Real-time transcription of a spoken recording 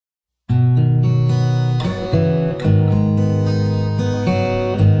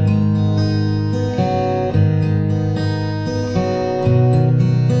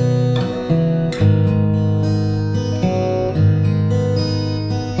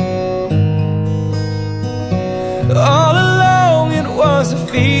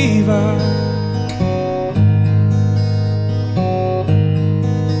fever.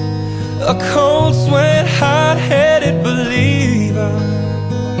 A cold sweat, hot-headed believer.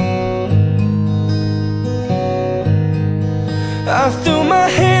 I threw my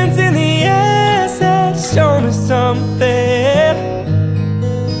hands in the air, said, show me something.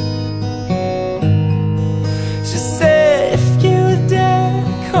 She said, if you dare,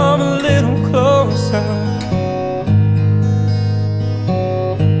 come a little closer.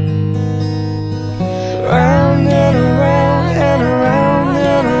 Round and around and around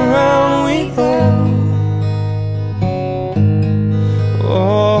and around we go.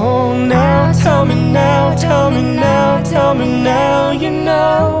 Oh, now tell me now, tell me now, tell me now you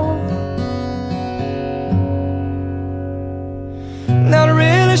know. Not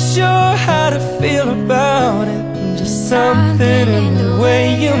really sure how to feel about it. Just something in the way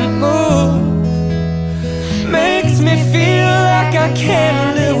you move makes me feel like I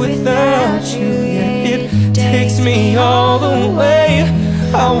can't live without you. Yeah, it takes me all the way.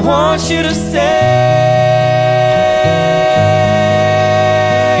 I want you to stay.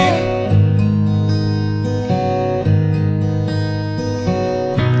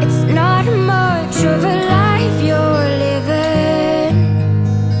 It's not much of a life you're living.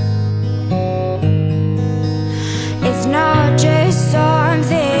 It's not just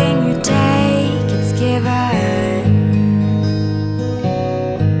something you take, it's given.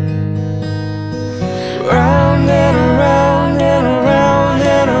 Round and around and around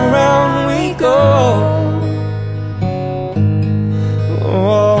and around we go.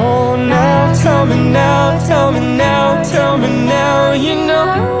 Oh, now tell me now, tell me now, tell me now you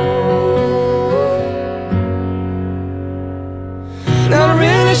know. Not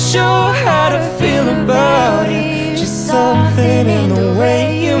really sure how to feel about it. Just something in the way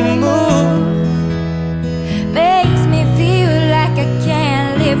you move Makes me feel like I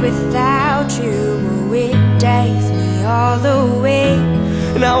can't live without you. It takes me all the way.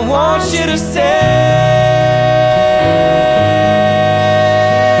 and I want you to stay.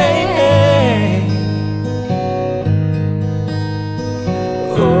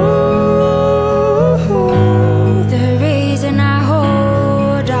 Ooh, the reason I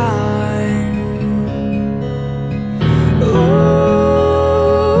hold on. Ooh,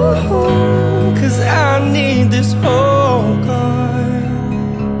 'cause I need this whole car.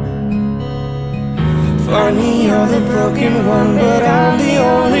 Funny, you're the broken one, but I'm the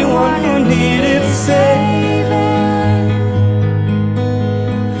only one who needed saving.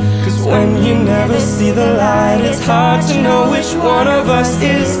 'Cause when you never see the light, it's hard to know which one of us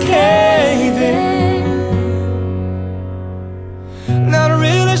is caving. Not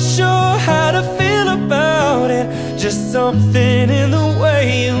really sure how to feel about it, just something in the way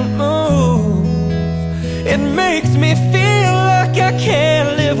you move. It makes me feel like I can't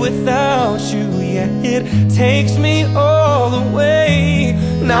live without you. Yeah, it takes me all the way,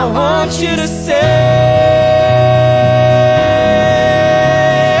 and I want you to stay.